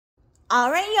All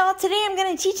right, y'all, today I'm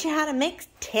going to teach you how to make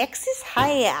Texas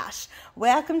hash.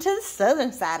 Welcome to the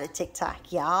southern side of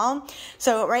TikTok, y'all.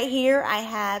 So right here, I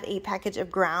have a package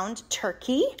of ground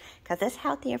turkey, because that's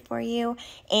healthier for you,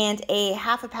 and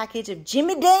half a package of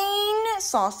Jimmy Dean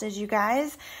sausage, you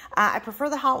guys. I prefer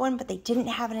the hot one, but they didn't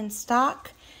have it in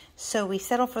stock. So we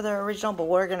settled for the original, but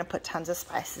we're going to put tons of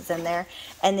spices in there.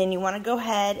 And then you want to go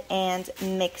ahead and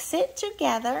mix it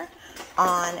together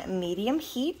on medium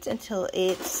heat until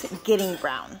it's getting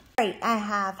brown. All right, I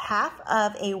have half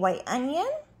of a white onion,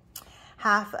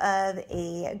 half of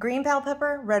a green bell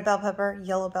pepper, red bell pepper,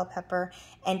 yellow bell pepper,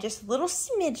 and just a little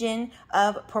smidgen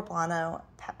of poblano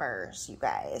peppers, you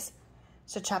guys.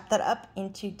 So chop that up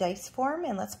into dice form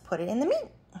and let's put it in the meat.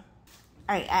 All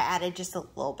right, I added just a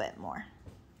little bit more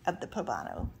of the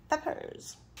poblano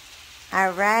peppers.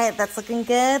 All right, that's looking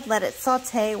good. Let it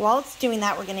saute. While it's doing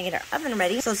that, we're gonna get our oven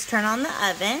ready. So let's turn on the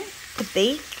oven to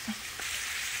bake.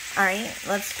 All right,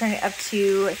 let's turn it up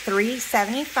to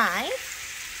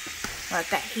 375. Let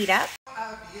that heat up.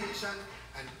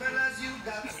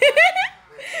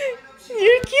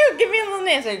 You're cute. Give me a little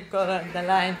dance. Go down the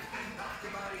line.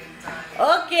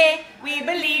 Okay, we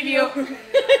believe you.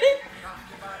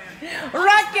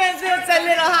 Rock it a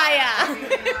little higher.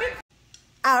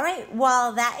 All right,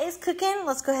 while that is cooking,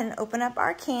 let's go ahead and open up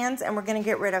our cans, and we're gonna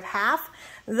get rid of half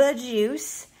the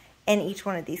juice in each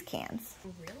one of these cans.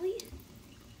 Really?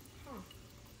 Huh.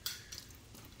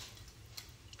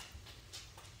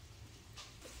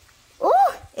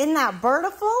 Ooh, isn't that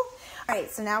beautiful? All right,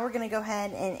 so now we're gonna go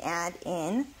ahead and add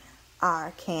in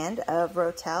our can of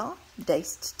Rotel,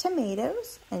 diced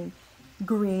tomatoes, and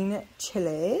green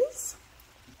chilies.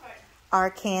 Our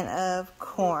can of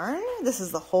corn. This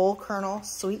is the whole kernel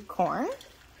sweet corn.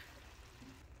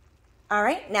 All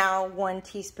right, now 1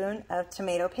 teaspoon of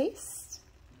tomato paste.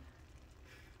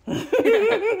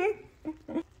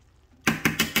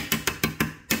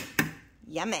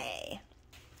 Yummy.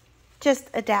 Just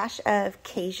a dash of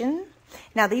Cajun.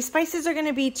 Now these spices are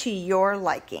gonna be to your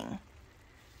liking.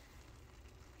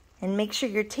 And make sure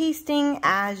you're tasting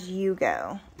as you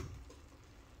go.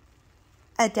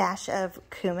 A dash of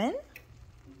cumin.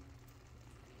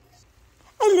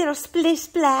 A little splish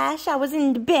splash. I was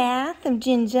in the bath of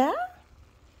ginger.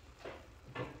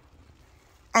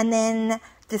 And then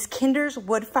this Kinder's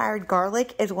wood-fired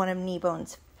garlic is one of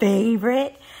Kneebone's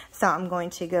favorite. So I'm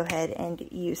going to go ahead and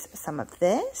use some of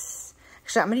this.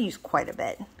 Actually, I'm going to use quite a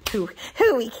bit. Who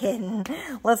we kidding?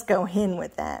 Let's go in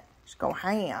with that. Just go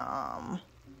ham.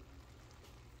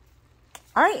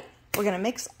 All right, we're going to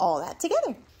mix all that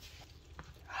together.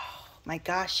 My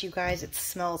gosh, you guys, it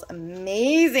smells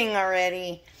amazing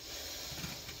already.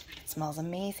 It smells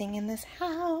amazing in this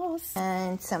house.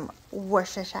 And some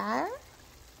worchestire.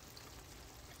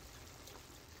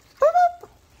 Boop, boop.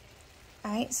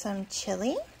 All right, some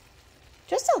chili.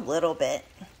 Just a little bit.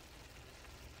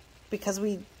 Because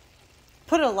we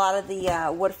put a lot of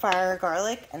the wood fire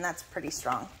garlic, and that's pretty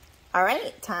strong. All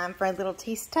right, time for a little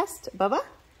taste test. Bubba,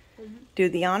 do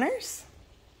the honors.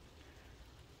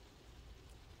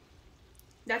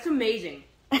 That's amazing.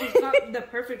 It's got the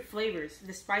perfect flavors,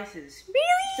 the spices. Really?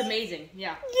 It's amazing,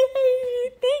 yeah.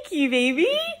 Yay! Thank you, baby.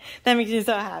 That makes me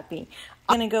so happy.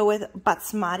 I'm gonna go with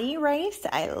basmati rice.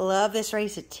 I love this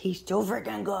rice. It tastes so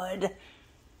freaking good.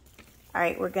 All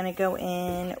right, we're gonna go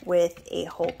in with a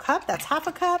whole cup. That's half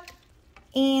a cup.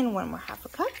 And one more half a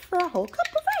cup for a whole cup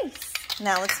of rice.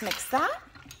 Now let's mix that.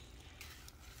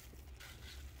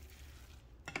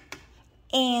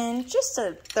 And just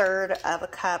 1/3 of a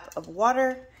cup of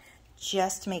water,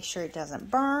 just to make sure it doesn't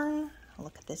burn.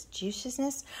 Look at this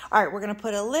juiciousness. All right, we're gonna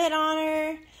put a lid on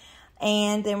her,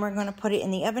 and then we're gonna put it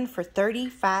in the oven for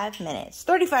 35 minutes.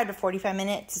 35 to 45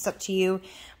 minutes, it's up to you,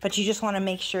 but you just wanna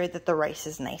make sure that the rice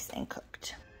is nice and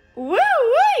cooked.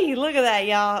 Woo-wee, look at that,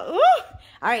 y'all. All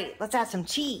right, let's add some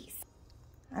cheese.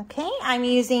 Okay, I'm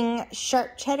using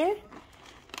sharp cheddar,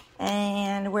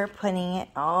 and we're putting it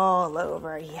all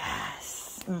over, yes.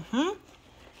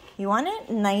 You want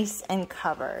it nice and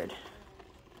covered.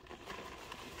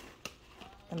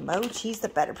 The more cheese, the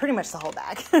better. Pretty much the whole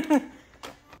bag.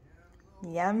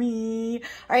 Yummy.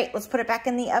 All right, let's put it back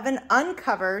in the oven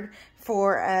uncovered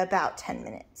for about 10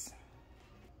 minutes.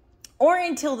 Or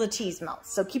until the cheese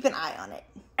melts, so keep an eye on it.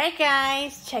 All right,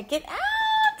 guys, check it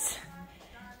out.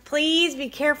 Please be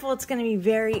careful. It's gonna be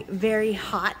very, very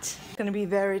hot. It's gonna be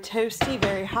very toasty,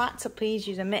 very hot, so please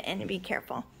use a mitten and be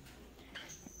careful.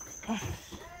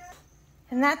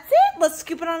 And that's it. Let's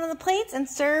scoop it onto the plates and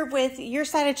serve with your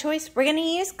side of choice. We're gonna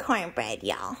use cornbread,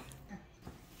 y'all.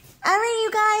 Alright,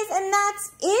 you guys, and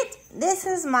that's it. This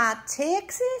is my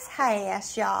Texas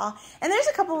hash, y'all. And there's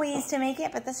a couple ways to make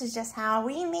it, but this is just how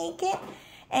we make it.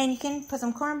 And you can put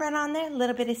some cornbread on there, a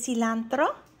little bit of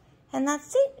cilantro. And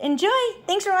that's it. Enjoy.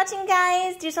 Thanks for watching,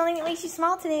 guys. Do something that makes you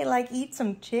smile today, like eat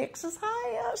some Texas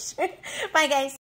hash. Bye, guys.